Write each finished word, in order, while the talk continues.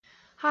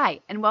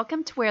Hi, and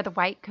welcome to Where the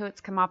White Coats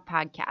Come Off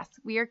podcast.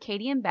 We are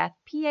Katie and Beth,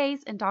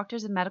 PAs and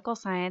doctors of medical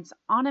science,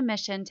 on a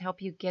mission to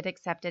help you get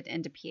accepted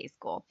into PA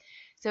school.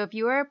 So if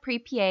you are a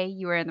pre-PA,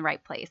 you are in the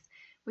right place.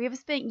 We have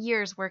spent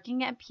years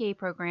working at PA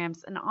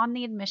programs and on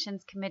the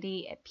admissions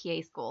committee at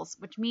PA schools,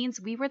 which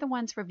means we were the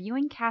ones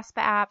reviewing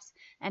CASPA apps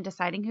and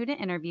deciding who to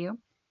interview,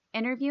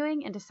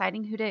 interviewing and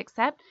deciding who to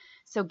accept.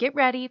 So get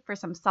ready for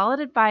some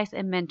solid advice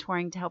and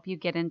mentoring to help you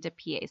get into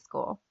PA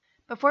school.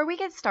 Before we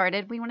get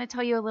started, we want to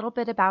tell you a little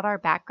bit about our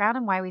background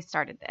and why we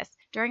started this.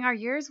 During our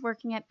years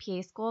working at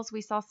PA schools,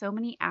 we saw so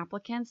many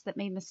applicants that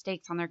made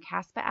mistakes on their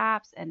CASPA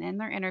apps and in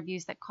their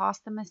interviews that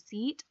cost them a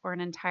seat or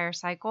an entire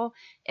cycle,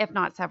 if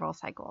not several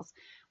cycles.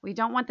 We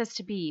don't want this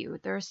to be you.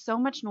 There's so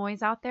much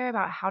noise out there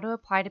about how to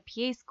apply to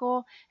PA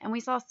school, and we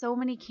saw so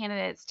many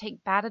candidates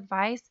take bad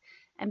advice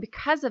and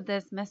because of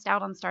this, missed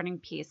out on starting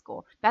PA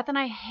school. Beth and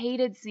I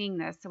hated seeing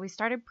this, so we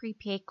started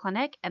Pre-PA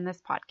Clinic and this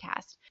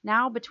podcast.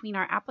 Now, between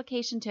our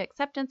application to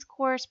acceptance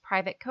course,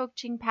 private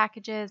coaching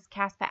packages,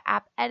 CASPA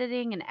app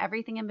editing, and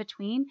everything in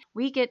between,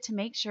 we get to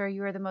make sure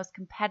you are the most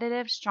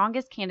competitive,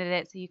 strongest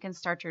candidate so you can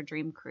start your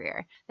dream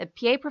career. The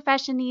PA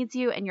profession needs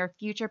you and your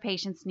future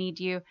patients need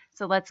you,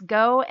 so let's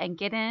go and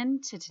get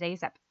into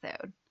today's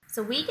episode.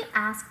 So we get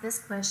asked this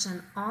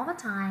question all the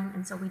time,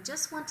 and so we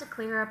just want to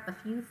clear up a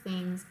few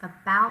things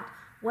about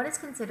what is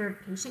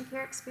considered patient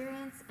care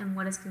experience and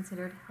what is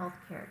considered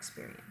healthcare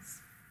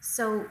experience.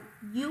 So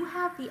you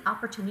have the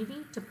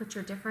opportunity to put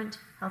your different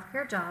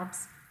healthcare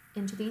jobs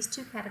into these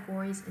two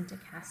categories into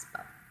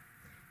CASPA.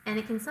 And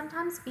it can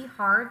sometimes be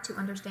hard to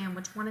understand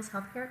which one is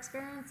healthcare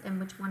experience and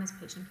which one is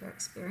patient care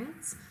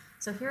experience.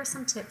 So here are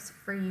some tips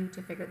for you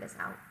to figure this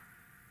out.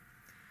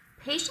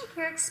 Patient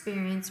care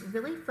experience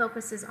really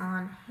focuses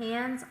on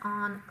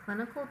hands-on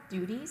clinical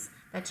duties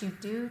that you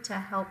do to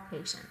help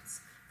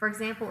patients. For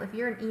example, if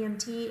you're an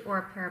EMT or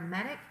a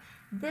paramedic,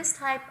 this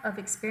type of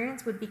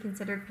experience would be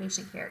considered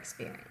patient care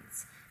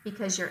experience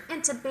because you're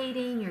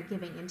intubating, you're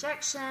giving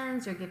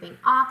injections, you're giving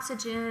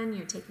oxygen,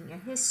 you're taking a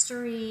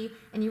history,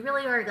 and you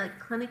really are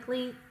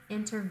clinically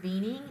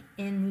intervening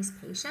in these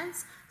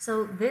patients.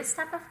 So this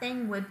type of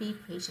thing would be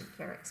patient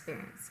care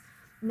experience.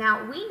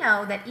 Now, we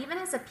know that even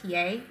as a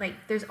PA,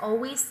 there's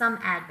always some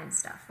admin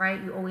stuff, right?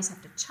 You always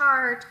have to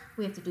chart,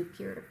 we have to do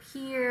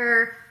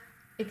peer-to-peer,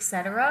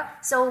 etc.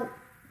 So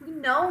we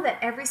know that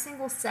every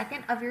single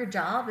second of your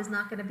job is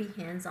not going to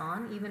be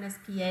hands-on, even as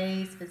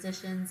PAs,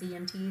 physicians,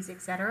 EMTs,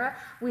 etc.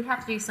 We have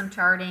to do some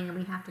charting and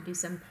we have to do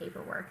some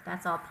paperwork.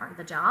 That's all part of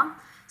the job.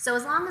 So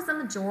as long as the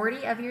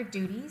majority of your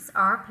duties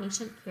are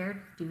patient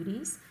care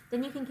duties,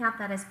 then you can count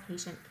that as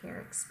patient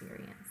care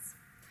experience.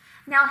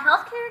 Now,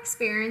 healthcare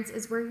experience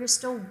is where you're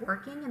still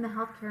working in the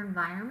healthcare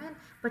environment,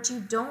 but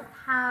you don't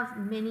have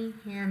many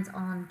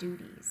hands-on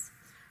duties.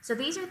 So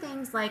these are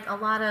things like a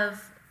lot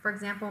of, for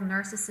example,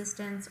 nurse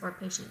assistants or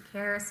patient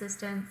care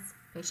assistants,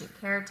 patient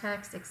care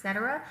techs,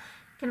 etc.,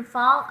 can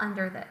fall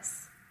under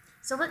this.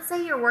 So let's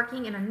say you're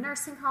working in a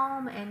nursing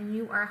home and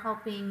you are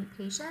helping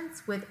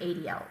patients with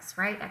ADLs,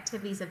 right?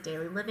 Activities of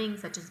daily living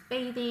such as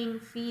bathing,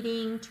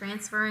 feeding,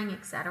 transferring,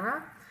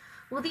 etc.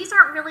 Well, these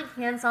aren't really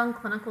hands-on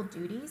clinical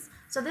duties,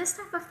 so this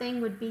type of thing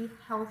would be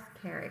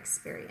healthcare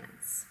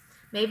experience.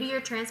 Maybe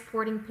you're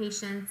transporting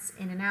patients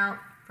in and out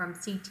from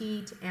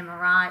CT to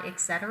MRI,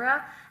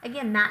 etc.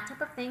 Again, that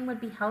type of thing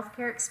would be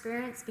healthcare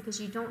experience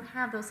because you don't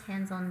have those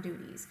hands-on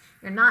duties.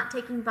 You're not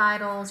taking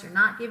vitals, you're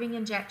not giving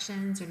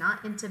injections, you're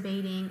not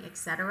intubating,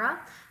 etc.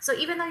 So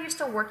even though you're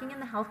still working in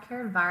the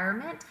healthcare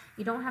environment,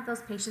 you don't have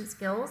those patient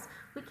skills,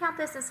 we count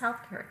this as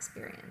healthcare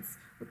experience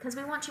because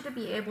we want you to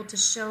be able to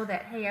show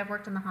that, hey, I've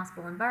worked in the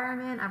hospital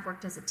environment, I've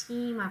worked as a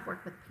team, I've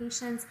worked with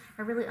patients,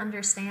 I really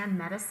understand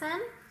medicine.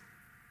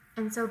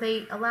 And so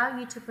they allow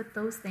you to put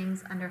those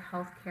things under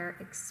healthcare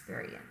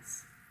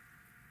experience.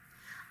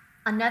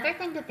 Another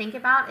thing to think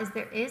about is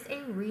there is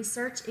a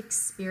research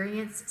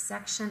experience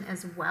section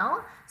as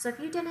well. So if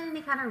you did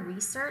any kind of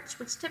research,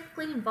 which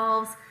typically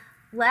involves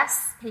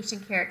less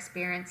patient care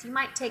experience, you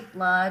might take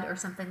blood or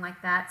something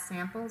like that,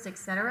 samples,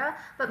 etc.,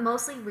 but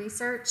mostly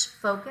research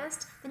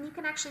focused, then you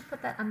can actually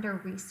put that under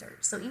research.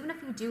 So even if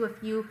you do a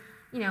few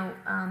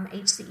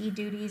HCE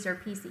duties or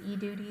PCE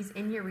duties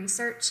in your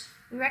research,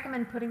 we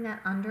recommend putting that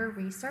under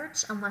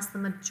research unless the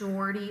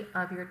majority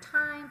of your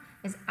time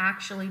is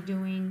actually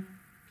doing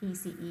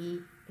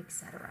PCE,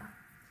 etc.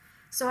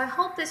 So I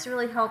hope this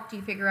really helped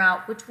you figure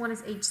out which one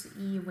is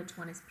HCE and which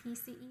one is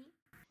PCE.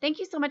 Thank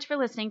you so much for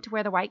listening to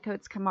Where the White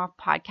Coats Come Off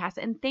podcast,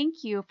 and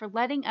thank you for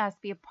letting us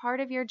be a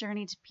part of your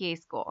journey to PA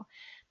school.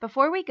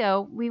 Before we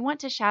go, we want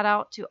to shout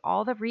out to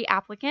all the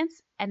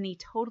re-applicants and the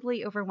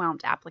totally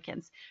overwhelmed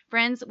applicants.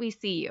 Friends, we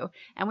see you,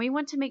 and we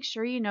want to make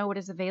sure you know what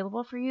is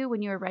available for you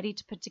when you are ready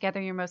to put together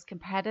your most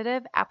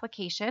competitive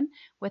application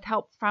with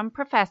help from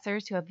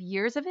professors who have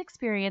years of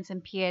experience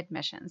in PA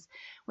admissions.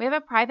 We have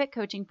a private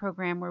coaching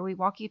program where we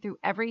walk you through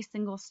every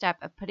single step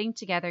of putting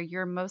together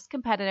your most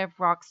competitive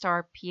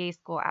rockstar PA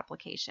school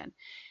application.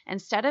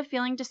 Instead of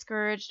feeling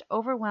discouraged,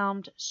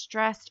 overwhelmed,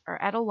 stressed,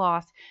 or at a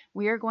loss,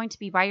 we are going to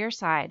be by your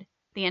side,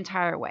 the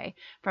entire way,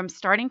 from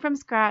starting from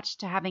scratch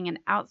to having an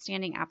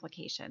outstanding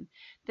application.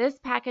 This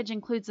package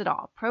includes it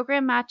all: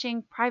 program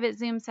matching, private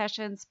Zoom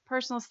sessions,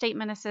 personal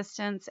statement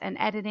assistance and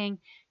editing,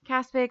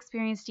 CASPA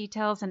experience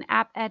details and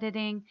app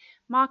editing,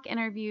 mock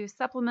interviews,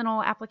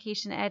 supplemental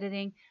application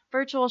editing,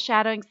 virtual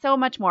shadowing, so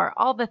much more,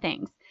 all the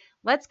things.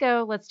 Let's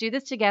go. Let's do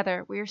this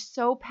together. We are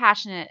so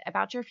passionate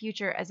about your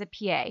future as a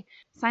PA.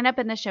 Sign up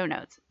in the show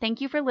notes.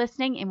 Thank you for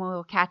listening, and we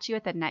will catch you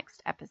at the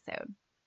next episode.